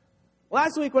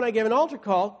 Last week when I gave an altar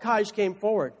call, Kaj came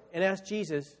forward and asked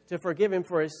Jesus to forgive him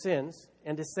for his sins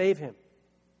and to save him.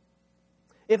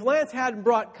 If Lance hadn't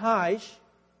brought Kaj,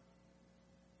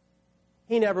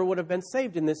 he never would have been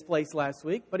saved in this place last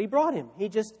week, but he brought him. He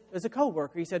just, as a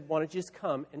coworker, he said, why don't you just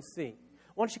come and see?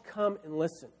 Why don't you come and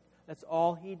listen? That's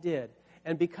all he did.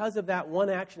 And because of that one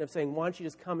action of saying, why don't you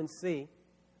just come and see,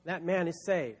 that man is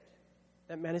saved.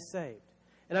 That man is saved.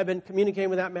 And I've been communicating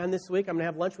with that man this week. I'm going to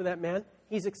have lunch with that man.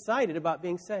 He's excited about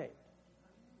being saved.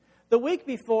 The week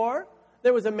before,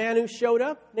 there was a man who showed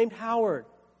up named Howard.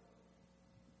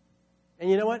 And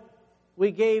you know what?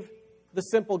 We gave the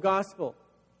simple gospel.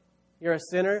 You're a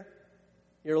sinner.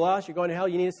 You're lost. You're going to hell.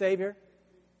 You need a Savior.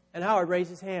 And Howard raised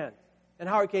his hand. And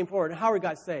Howard came forward. And Howard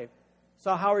got saved.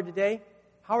 Saw Howard today.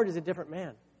 Howard is a different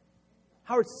man.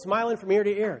 Howard's smiling from ear to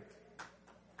ear.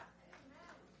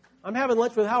 I'm having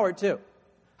lunch with Howard too.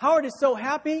 Howard is so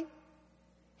happy.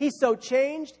 He's so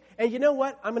changed. And you know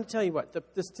what? I'm going to tell you what.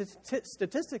 The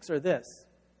statistics are this.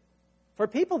 For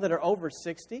people that are over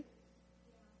 60,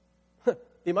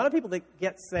 the amount of people that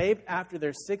get saved after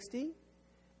they're 60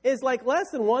 is like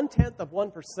less than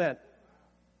 0.1%.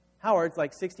 Howard's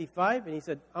like 65, and he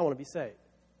said, I want to be saved.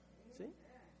 See?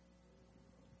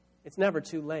 It's never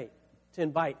too late to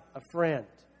invite a friend.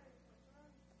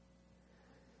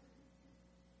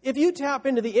 If you tap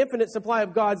into the infinite supply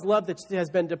of God's love that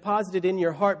has been deposited in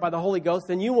your heart by the Holy Ghost,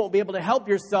 then you won't be able to help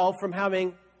yourself from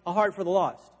having a heart for the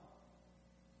lost.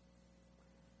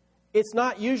 It's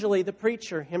not usually the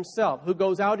preacher himself who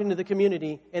goes out into the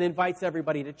community and invites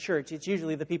everybody to church. It's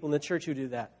usually the people in the church who do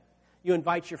that. You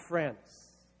invite your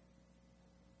friends.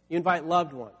 You invite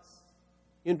loved ones.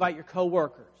 You invite your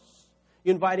coworkers.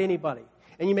 You invite anybody.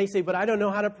 And you may say, but I don't know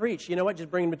how to preach. You know what?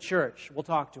 Just bring them to church. We'll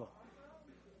talk to them.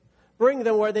 Bring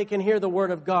them where they can hear the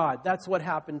Word of God. That's what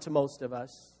happened to most of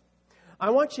us.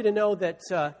 I want you to know that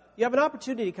you have an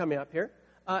opportunity coming up here.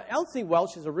 Elsie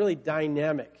Welsh is a really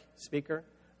dynamic speaker,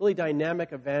 really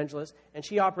dynamic evangelist, and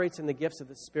she operates in the gifts of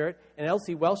the Spirit. And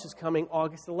Elsie Welsh is coming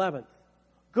August 11th.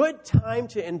 Good time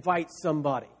to invite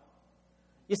somebody.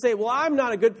 You say, well, I'm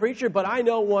not a good preacher, but I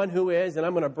know one who is, and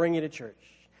I'm going to bring you to church.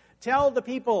 Tell the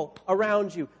people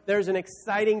around you, there's an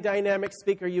exciting, dynamic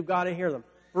speaker. You've got to hear them.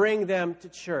 Bring them to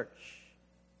church.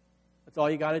 That's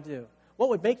all you got to do. What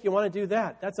would make you want to do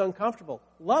that? That's uncomfortable.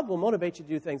 Love will motivate you to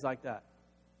do things like that.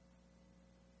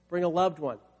 Bring a loved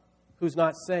one who's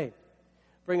not saved.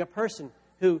 Bring a person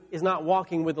who is not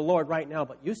walking with the Lord right now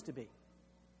but used to be.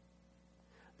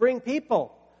 Bring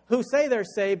people who say they're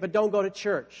saved but don't go to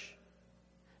church.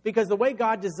 Because the way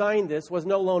God designed this was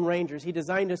no Lone Rangers. He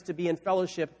designed us to be in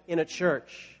fellowship in a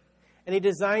church. And He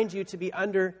designed you to be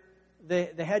under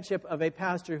the headship of a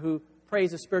pastor who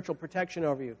prays a spiritual protection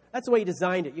over you. That's the way He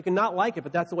designed it. You can not like it,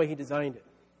 but that's the way He designed it.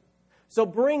 So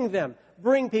bring them.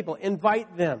 Bring people.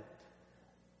 Invite them.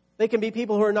 They can be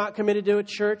people who are not committed to a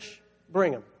church.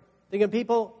 Bring them. They can be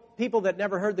people that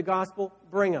never heard the gospel.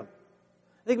 Bring them.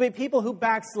 They can be people who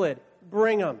backslid.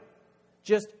 Bring them.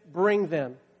 Just bring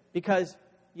them because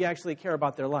you actually care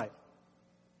about their life.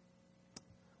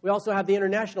 We also have the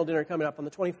international dinner coming up on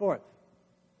the 24th.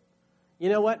 You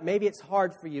know what? Maybe it's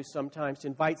hard for you sometimes to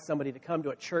invite somebody to come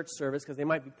to a church service because they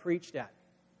might be preached at.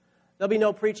 There'll be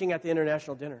no preaching at the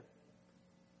international dinner.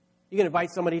 You can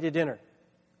invite somebody to dinner.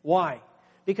 Why?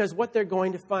 Because what they're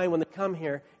going to find when they come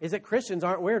here is that Christians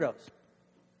aren't weirdos.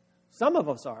 Some of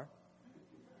us are.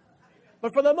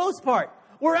 But for the most part,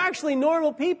 we're actually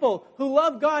normal people who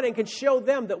love God and can show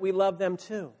them that we love them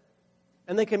too.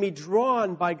 And they can be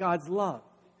drawn by God's love.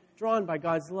 Drawn by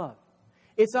God's love.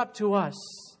 It's up to us.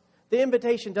 The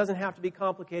invitation doesn't have to be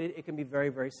complicated. It can be very,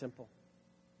 very simple.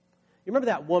 You remember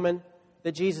that woman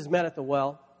that Jesus met at the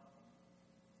well?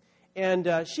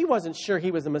 And she wasn't sure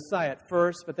He was the Messiah at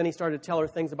first, but then He started to tell her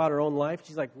things about her own life.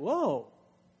 She's like, whoa,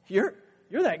 you're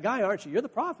that guy, aren't you? You're the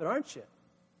prophet, aren't you?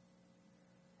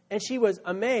 And she was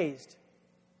amazed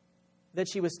that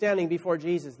she was standing before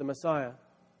Jesus, the Messiah.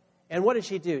 And what did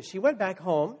she do? She went back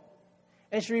home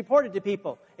and she reported to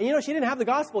people. And you know, she didn't have the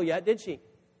gospel yet, did she?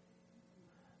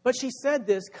 But she said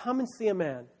this, come and see a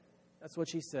man. That's what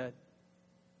she said.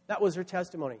 That was her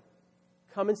testimony.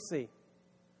 Come and see.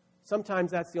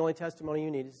 Sometimes that's the only testimony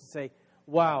you need, is to say,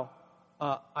 wow,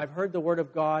 I've heard the Word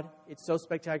of God. It's so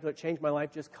spectacular. It changed my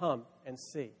life. Just come and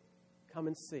see. Come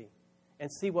and see. And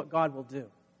see what God will do.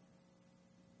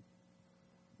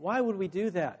 Why would we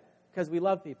do that? Because we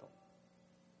love people.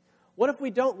 What if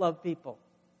we don't love people?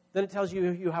 Then it tells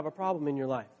you you have a problem in your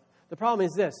life. The problem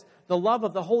is this. The love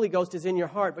of the Holy Ghost is in your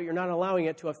heart, but you're not allowing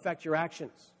it to affect your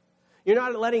actions. You're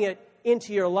not letting it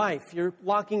into your life. You're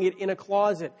locking it in a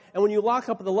closet. And when you lock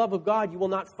up the love of God, you will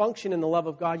not function in the love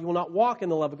of God. You will not walk in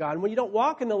the love of God. And when you don't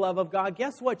walk in the love of God,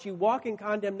 guess what? You walk in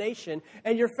condemnation,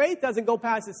 and your faith doesn't go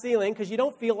past the ceiling because you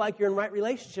don't feel like you're in right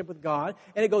relationship with God.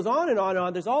 And it goes on and on and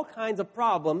on. There's all kinds of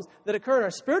problems that occur in our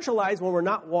spiritual lives when we're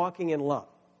not walking in love.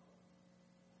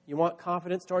 You want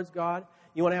confidence towards God?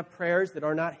 You want to have prayers that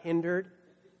are not hindered?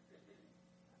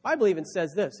 The Bible even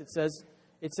says this. It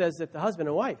says that the husband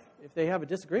and wife, if they have a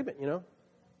disagreement,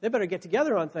 they better get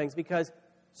together on things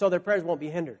so their prayers won't be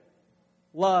hindered.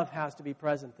 Love has to be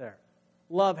present there.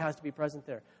 Love has to be present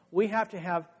there. We have to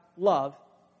have love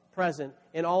present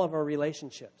in all of our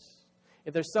relationships.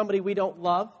 If there's somebody we don't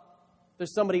love, if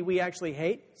there's somebody we actually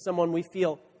hate, someone we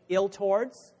feel ill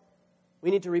towards,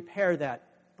 we need to repair that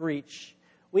breach.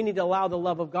 We need to allow the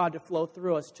love of God to flow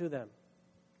through us to them.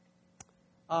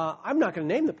 I'm not going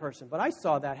to name the person, but I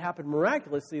saw that happen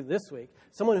miraculously this week.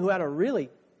 Someone who had a really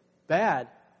bad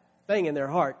thing in their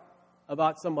heart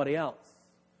about somebody else.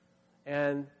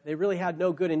 And they really had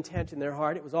no good intent in their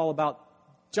heart. It was all about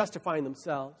justifying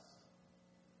themselves.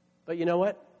 But you know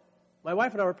what? My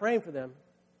wife and I were praying for them,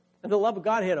 and the love of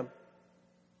God hit them.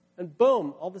 And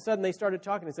boom, all of a sudden they started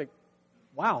talking. It's like,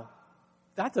 wow,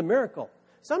 that's a miracle.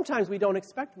 Sometimes we don't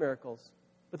expect miracles,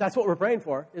 but that's what we're praying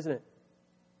for, isn't it?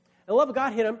 The love of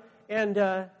God hit them, and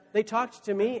they talked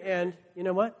to me, and you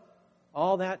know what?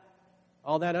 All that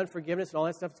unforgiveness and all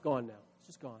that stuff is gone now. It's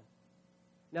just gone.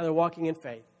 Now they're walking in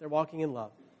faith. They're walking in love.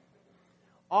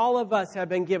 All of us have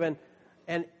been given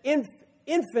an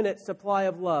infinite supply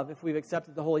of love if we've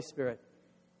accepted the Holy Spirit.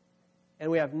 And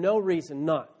we have no reason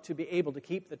not to be able to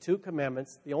keep the 2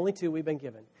 commandments, the only 2 we've been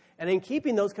given. And in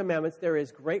keeping those commandments, there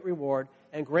is great reward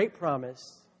and great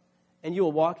promise, and you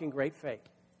will walk in great faith.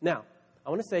 Now, I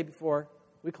want to say before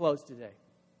we close today,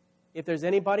 if there's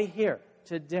anybody here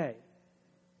today,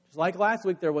 just like last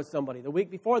week there was somebody, the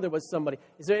week before there was somebody,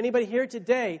 is there anybody here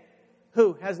today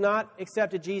who has not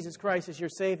accepted Jesus Christ as your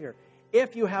Savior?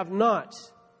 If you have not,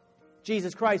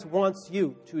 Jesus Christ wants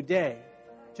you today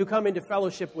to come into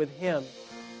fellowship with Him.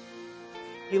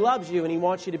 He loves you and He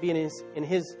wants you to be in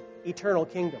His eternal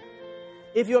kingdom.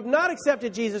 If you have not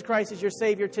accepted Jesus Christ as your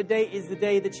Savior, today is the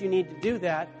day that you need to do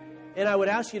that. And I would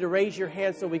ask you to raise your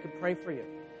hand so we could pray for you.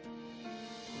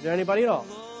 Is there anybody at all?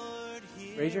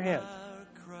 Raise your hand.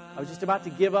 I was just about to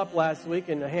give up last week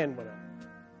and a hand went up.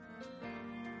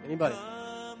 Anybody?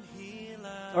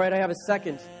 All right, I have a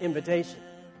second invitation.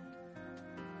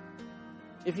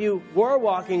 If you were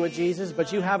walking with Jesus,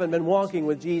 but you haven't been walking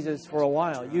with Jesus for a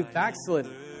while, you've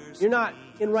backslidden, you're not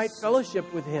in right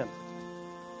fellowship with Him,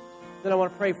 then I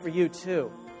want to pray for you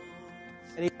too.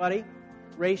 Anybody?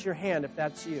 Raise your hand if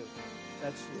that's you.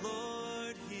 That's you.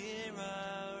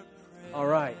 All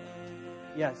right.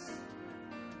 Yes.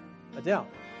 Adele,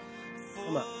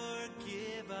 come on.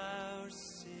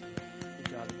 Good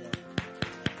job, Adele.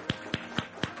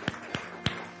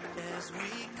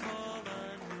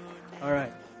 All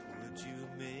right. Thank you,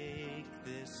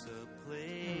 Jesus.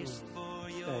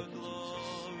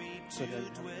 So then,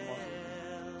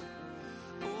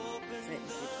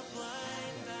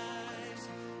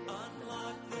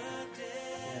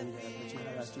 but you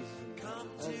have asked Jesus.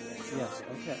 Yes,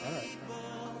 okay, all right.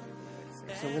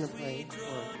 So we're going to pray for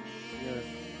your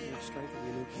strength and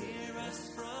your new commitment.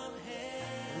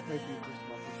 I'm going to pray for you first of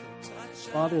all for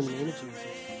sure. Father, in the name of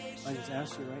Jesus, I just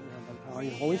ask you right now, by the power of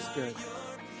your Holy Spirit,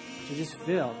 to just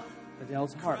fill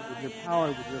Adele's heart with your power,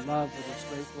 with your love, with your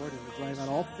strength, Lord, and to drive out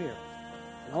all fear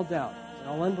and all doubt and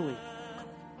all unbelief.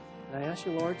 And I ask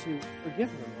you, Lord, to forgive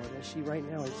her, Lord, as she right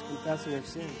now is confessing her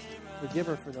sins. Forgive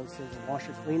her for those sins and wash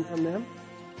her clean from them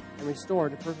and restore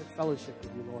her to perfect fellowship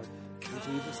with you, Lord. In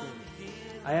Jesus' name.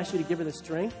 I ask you to give her the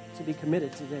strength to be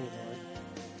committed today, Lord.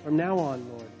 From now on,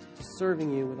 Lord, to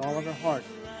serving you with all of her heart,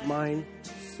 mind,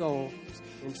 soul,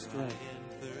 and strength.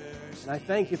 And I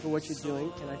thank you for what you're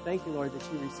doing, and I thank you, Lord, that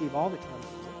you receive all that comes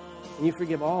from you, and you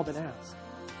forgive all that ask.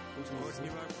 In Jesus'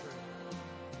 name.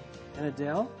 And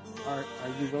Adele, are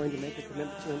you willing to make a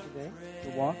commitment to him today, to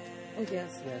walk? Oh,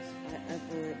 yes. Yes. I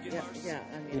believe, yeah.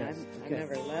 I mean, Yes. I've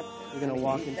never left him. You're going to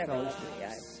walk in never fellowship.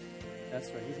 left me, That's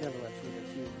right. He's never left you, but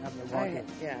you have been walking.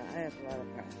 I have a lot of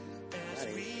practice.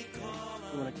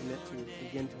 You want to commit to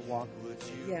begin to walk with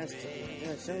you. Yes,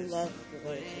 show love to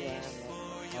those who I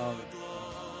love.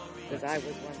 Because I was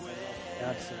once in love.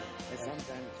 Absolutely. And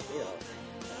sometimes still.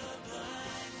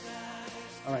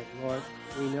 All right, Lord,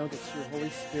 we know that your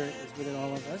Holy Spirit is within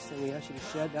all of us, and we ask you to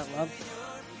shed that love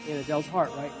in Adele's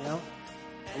heart right now.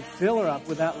 and fill her up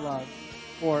with that love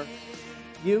for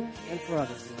you and for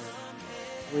others, Lord.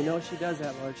 And we know if she does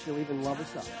that, Lord, she'll even love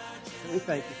us up. And we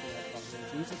thank you for that, Father,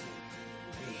 in Jesus' name.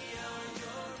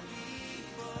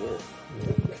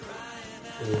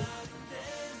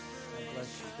 God bless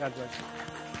you. God bless you.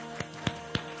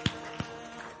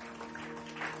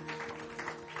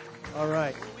 All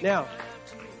right. Now,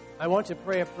 I want to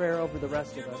pray a prayer over the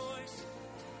rest of us.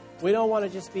 We don't want to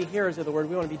just be hearers of the word.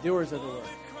 We want to be doers of the word.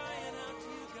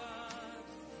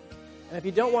 And if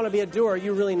you don't want to be a doer,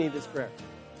 you really need this prayer.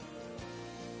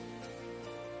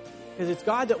 Because it's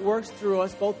God that works through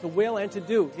us both to will and to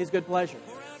do His good pleasure.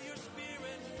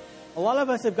 A lot of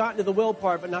us have gotten to the will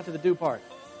part, but not to the do part.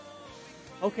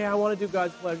 Okay, I want to do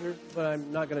God's pleasure, but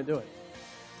I'm not going to do it.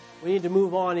 We need to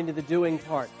move on into the doing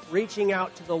part, reaching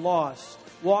out to the lost,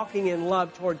 walking in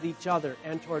love towards each other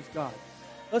and towards God.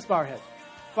 Let's bow our heads.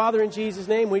 Father, in Jesus'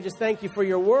 name, we just thank you for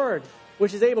your word,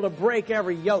 which is able to break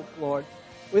every yoke, Lord.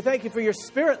 We thank you for your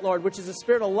spirit, Lord, which is a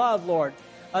spirit of love, Lord.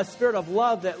 A spirit of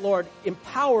love that, Lord,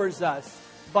 empowers us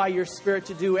by your spirit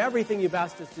to do everything you've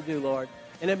asked us to do, Lord.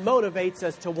 And it motivates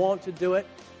us to want to do it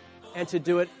and to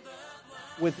do it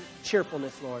with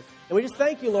cheerfulness, Lord. And we just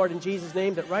thank you, Lord, in Jesus'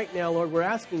 name, that right now, Lord, we're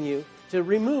asking you to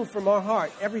remove from our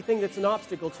heart everything that's an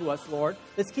obstacle to us, Lord,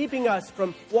 that's keeping us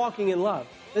from walking in love,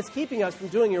 that's keeping us from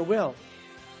doing your will.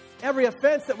 Every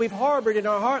offense that we've harbored in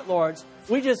our heart, Lord,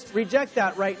 we just reject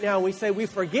that right now. We say we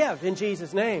forgive in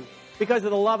Jesus' name because of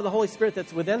the love of the Holy Spirit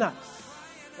that's within us.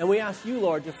 And we ask you,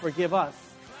 Lord, to forgive us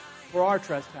for our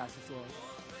trespasses, Lord.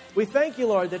 We thank you,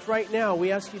 Lord, that right now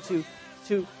we ask you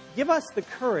to give us the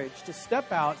courage to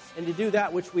step out and to do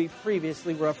that which we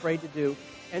previously were afraid to do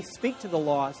and speak to the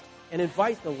lost and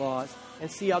invite the lost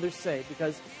and see others saved,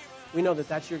 because we know that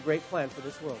that's your great plan for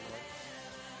this world, Lord.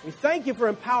 We thank you for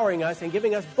empowering us and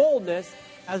giving us boldness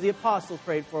as the apostles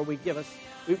prayed for. We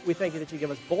thank you that you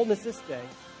give us boldness this day,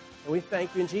 and we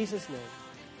thank you in Jesus' name.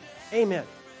 Amen.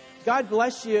 God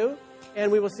bless you,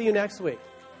 and we will see you next week.